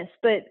tennis,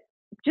 but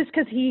just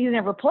because he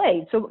never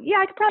played. So yeah,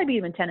 I could probably beat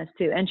him in tennis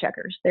too, and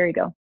checkers. There you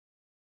go.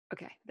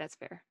 Okay, that's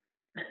fair.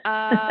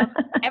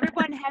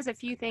 Everyone has a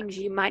few things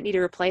you might need to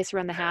replace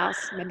around the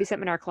house, maybe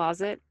something in our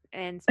closet.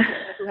 And people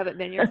who haven't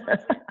been in your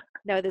closet,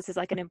 no, this is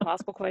like an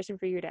impossible question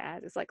for you to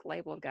ask. It's like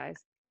labeled, guys.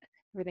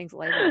 Everything's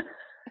labeled.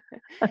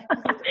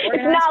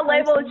 It's not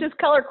labeled, it's just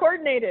color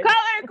coordinated.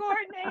 Color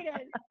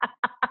coordinated.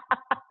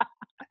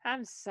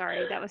 I'm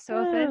sorry, that was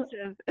so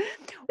offensive.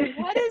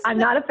 I'm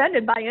not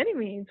offended by any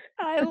means.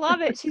 I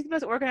love it. She's the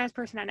most organized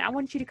person I know. I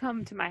want you to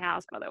come to my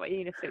house, by the way. You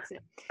need to fix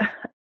it.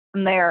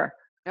 I'm there.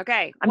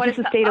 Okay. I'm just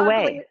a state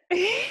away.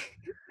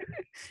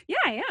 Yeah,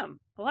 I am.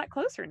 A lot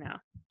closer now.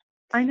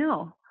 I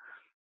know.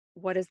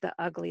 What is the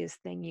ugliest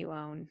thing you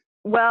own?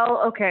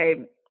 Well,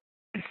 okay.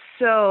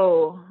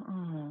 So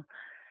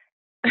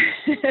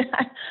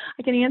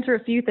I can answer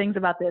a few things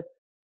about this.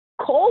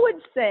 Cole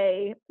would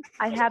say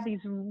I have these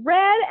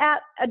red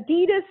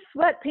Adidas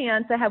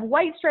sweatpants that have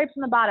white stripes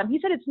on the bottom. He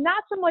said it's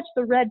not so much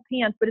the red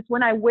pants, but it's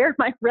when I wear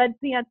my red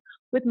pants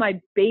with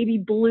my baby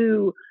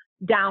blue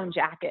down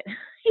jacket.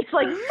 He's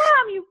like,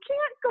 Mom, you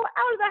can't go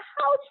out of the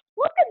house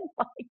looking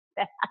like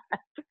that.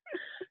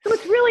 So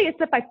it's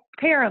if I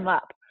pair them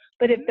up.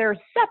 But if they're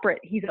separate,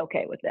 he's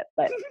okay with it.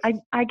 But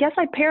I guess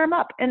I pair them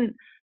up. And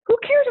who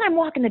cares when I'm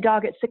walking the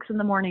dog at 6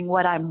 a.m.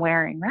 what I'm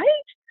wearing, right?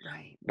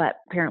 Right. But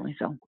apparently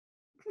so.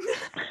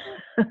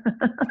 I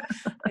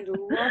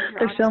love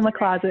they're still in the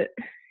closet.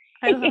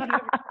 I love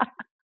it.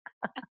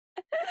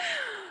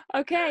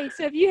 Okay,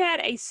 so if you had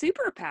a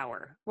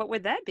superpower, what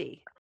would that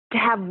be? To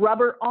have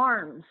rubber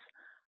arms.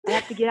 I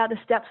have to get out of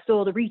the step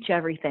stool to reach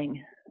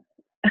everything.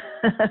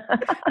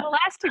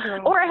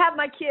 Elastigirl. Or I have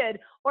my kid,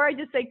 or I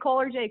just say,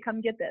 Cole or Jay,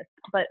 come get this.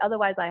 But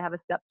otherwise, I have a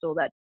step stool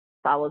that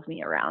follows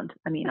me around.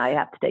 I mean, I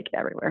have to take it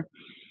everywhere.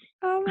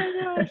 Oh my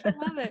gosh, I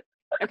love it.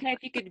 Okay, if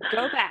you could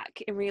go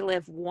back and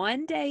relive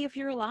one day of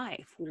your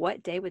life,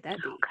 what day would that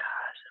be? Oh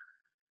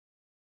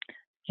gosh.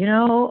 You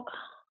know,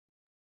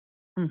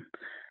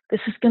 this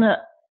is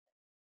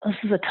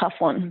a tough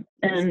one,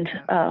 and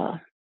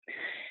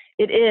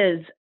it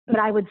is. But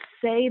I would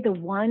say the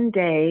one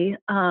day,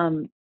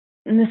 and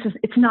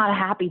it's not a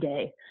happy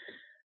day.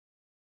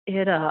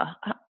 I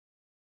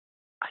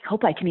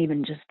hope I can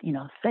even just,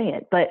 say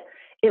it, but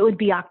it would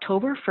be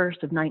October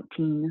 1st of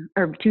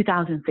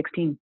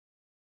 2016.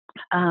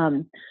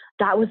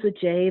 That was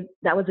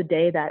a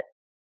day that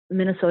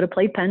Minnesota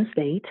played Penn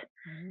State,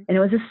 and it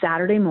was a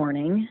Saturday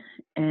morning,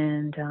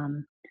 and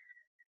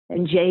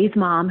Jay's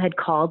mom had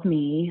called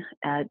me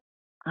at,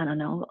 I don't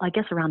know, I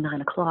guess around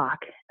 9:00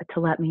 to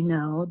let me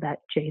know that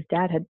Jay's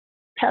dad had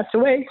passed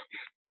away.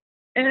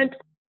 And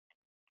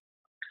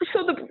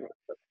so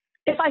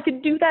if I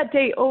could do that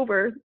day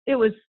over, it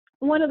was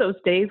one of those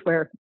days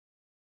where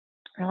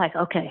we're like,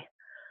 okay,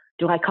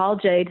 do I call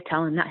Jay to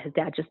tell him that his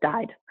dad just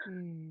died?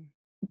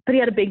 But he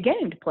had a big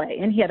game to play,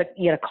 and he had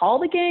to call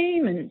the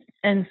game,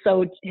 and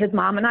so his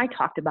mom and I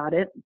talked about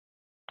it.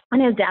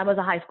 And his dad was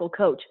a high school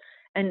coach,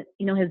 and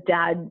his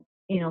dad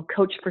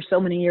coached for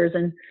so many years,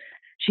 and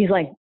she's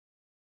like,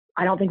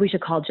 I don't think we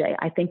should call Jay.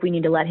 I think we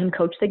need to let him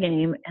coach the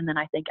game, and then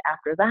I think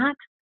after that,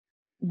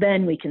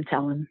 then we can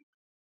tell him.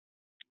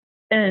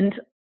 And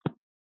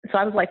so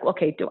I was like,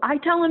 okay, do I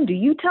tell him? Do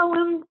you tell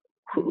him?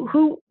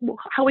 How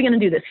are we going to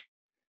do this?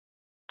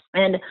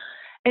 And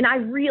I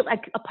really,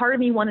 a part of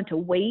me wanted to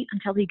wait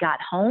until he got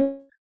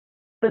home,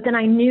 but then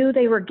I knew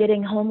they were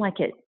getting home like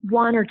at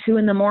 1 or 2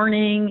 in the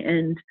morning.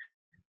 And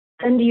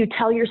then do you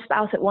tell your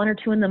spouse at 1 or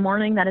 2 in the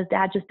morning that his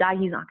dad just died?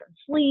 He's not going to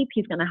sleep.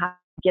 He's going to have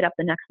to get up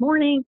the next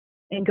morning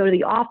and go to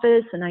the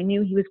office. And I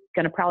knew he was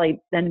going to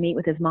probably then meet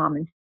with his mom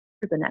and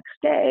the next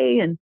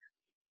day.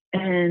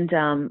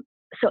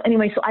 So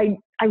anyway, so I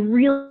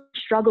really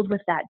struggled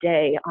with that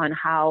day on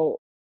how,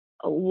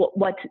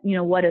 what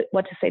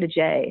to say to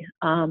Jay.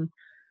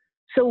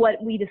 So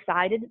what we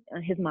decided,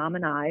 his mom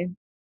and I,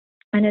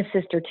 and his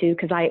sister too,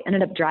 because I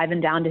ended up driving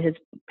down to his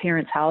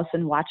parents' house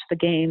and watched the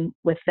game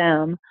with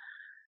them.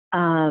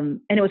 And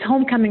it was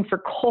homecoming for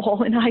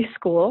Cole in high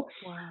school.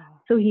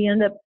 Wow. So he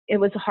ended up, it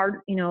was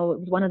hard, it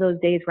was one of those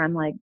days where I'm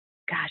like,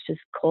 gosh, does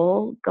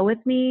Cole go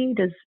with me?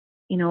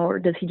 Or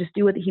does he just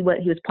do what he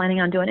was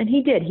planning on doing? And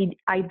he did.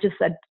 I just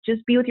said,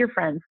 just be with your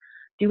friends,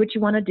 do what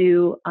you want to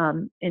do,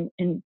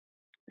 and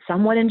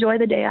somewhat enjoy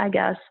the day, I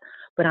guess.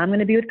 But I'm going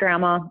to be with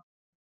Grandma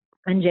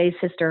and Jay's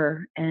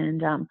sister.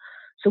 And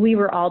so we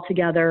were all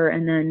together.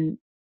 And then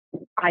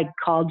I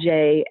called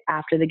Jay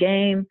after the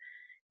game.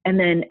 And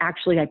then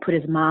actually I put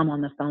his mom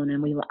on the phone,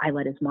 and I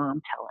let his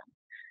mom tell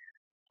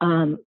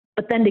him.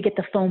 But then to get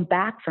the phone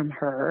back from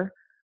her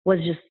was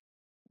just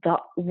the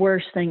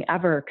worst thing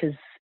ever. Because,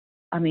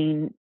 I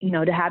mean,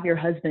 to have your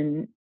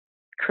husband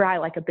cry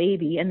like a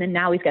baby, and then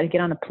now he's got to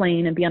get on a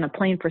plane and be on a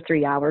plane for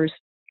 3 hours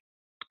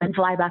and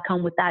fly back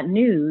home with that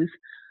news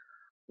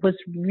was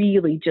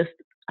really just,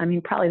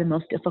 probably the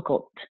most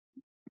difficult,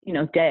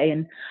 day.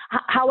 And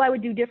how I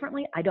would do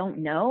differently, I don't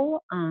know.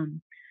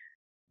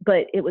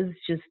 But it was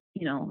just,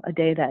 a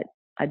day that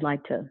I'd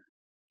like to,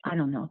 I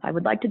don't know if I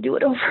would like to do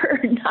it over or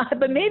not,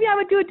 but maybe I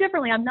would do it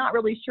differently. I'm not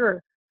really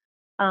sure.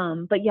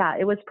 But yeah,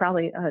 it was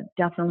probably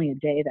definitely a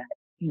day that,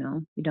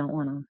 you don't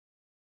want to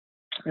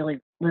really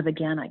live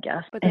again, I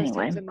guess. But those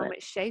Anyway, types of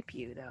moments shape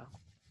you, though.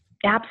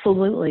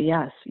 absolutely.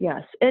 Yes.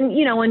 Yes. And,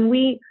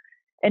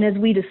 and as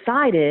we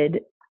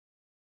decided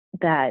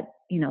that,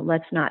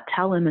 let's not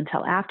tell him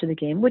until after the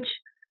game, which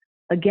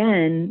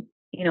again,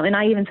 and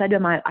I even said to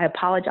him, I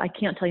apologize. I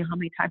can't tell you how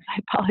many times I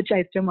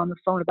apologized to him on the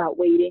phone about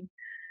waiting.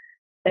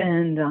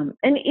 And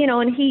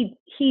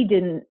he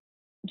didn't,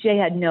 Jay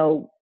had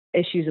no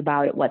issues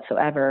about it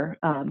whatsoever.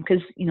 Cause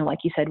like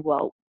you said,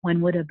 well,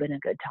 when would have been a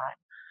good time?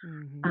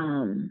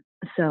 Mm-hmm.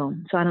 So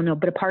I don't know,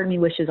 but a part of me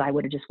wishes I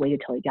would have just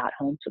waited till he got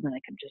home so then I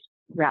could just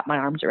wrap my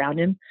arms around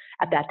him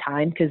at that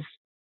time. Cause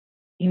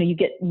you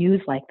get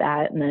news like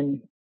that.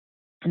 And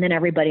then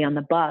everybody on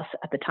the bus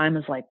at the time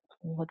was like,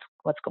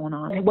 what's going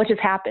on? What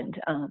just happened?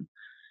 And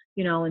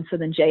so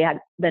then Jay had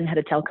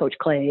to tell Coach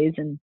Clays.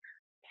 And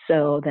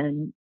so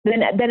then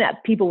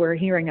people were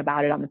hearing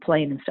about it on the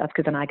plane and stuff.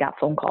 Cause then I got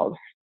phone calls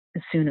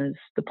as soon as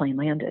the plane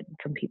landed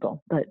from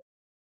people. But,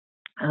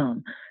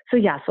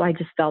 so I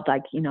just felt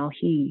like,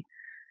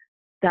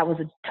 that was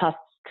a tough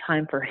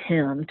time for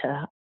him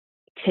to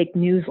take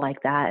news like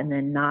that and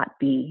then not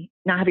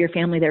have your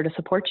family there to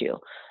support you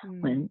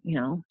when,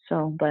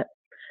 but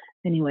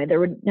anyway, there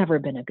would never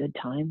have been a good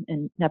time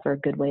and never a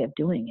good way of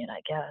doing it,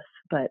 I guess.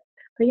 But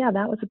yeah,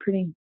 that was a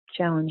pretty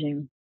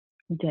challenging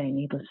day,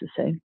 needless to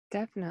say.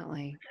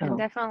 Definitely. So, And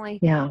definitely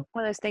yeah,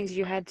 one of those things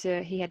he had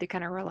to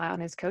kind of rely on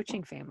his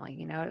coaching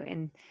family,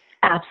 and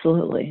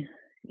absolutely.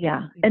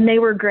 Yeah. And they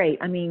were great.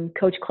 I mean,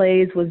 Coach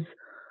Clays was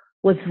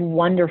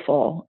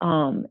wonderful.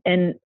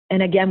 And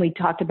again, we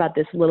talked about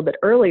this a little bit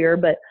earlier,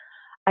 but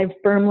I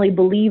firmly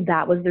believe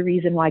that was the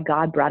reason why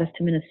God brought us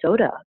to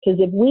Minnesota. Because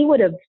if we would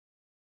have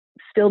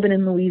still been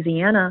in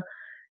Louisiana,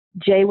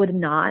 Jay would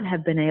not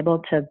have been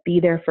able to be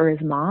there for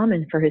his mom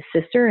and for his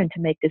sister and to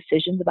make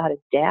decisions about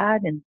his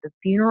dad and the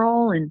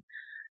funeral and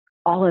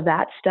all of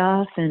that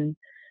stuff. And,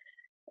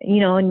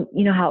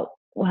 how,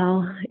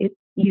 well,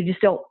 you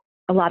just don't,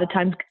 a lot of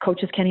times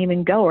coaches can't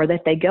even go, or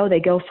that they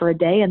go for a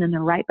day and then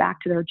they're right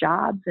back to their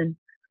jobs. And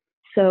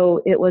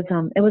so it was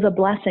a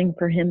blessing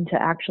for him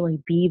to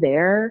actually be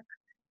there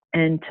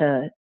and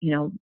to,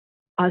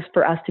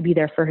 for us to be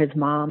there for his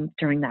mom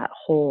during that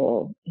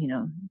whole,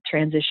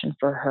 transition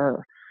for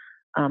her.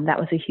 That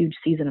was a huge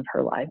season of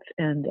her life.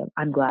 And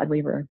I'm glad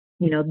we were,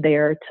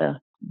 there to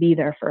be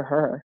there for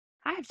her.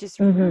 I've just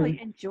really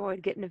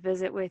enjoyed getting to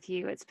visit with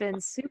you. It's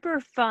been super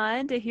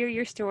fun to hear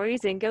your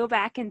stories and go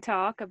back and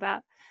talk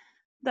about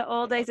the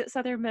old days at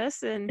Southern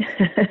Miss and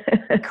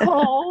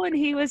Cole when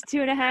he was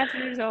 2.5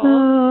 years old.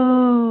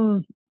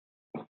 Oh,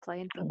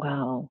 playing football.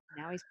 Wow.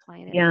 Now he's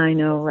playing it. Yeah, I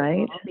know,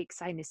 right? It'll be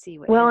exciting to see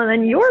what. Well, and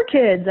then your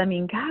kids, I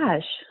mean,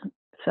 gosh.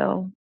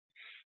 So.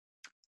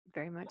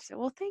 Very much so.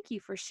 Well, thank you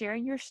for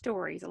sharing your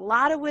stories. A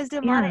lot of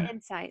wisdom, a lot of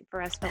insight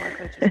for us fellow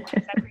coaches.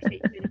 I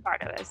appreciate you being a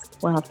part of us.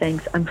 Well,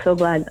 thanks. I'm so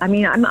glad. I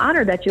mean, I'm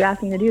honored that you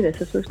asked me to do this.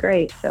 This was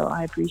great. So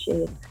I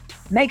appreciate it.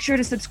 Make sure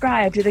to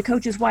subscribe to the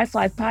Coach's Wife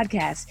Life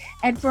podcast.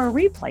 And for a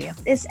replay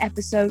of this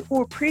episode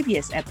or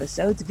previous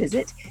episodes,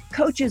 visit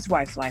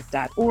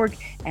coacheswifelife.org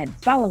and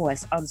follow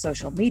us on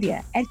social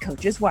media at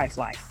Coach's Wife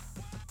Life.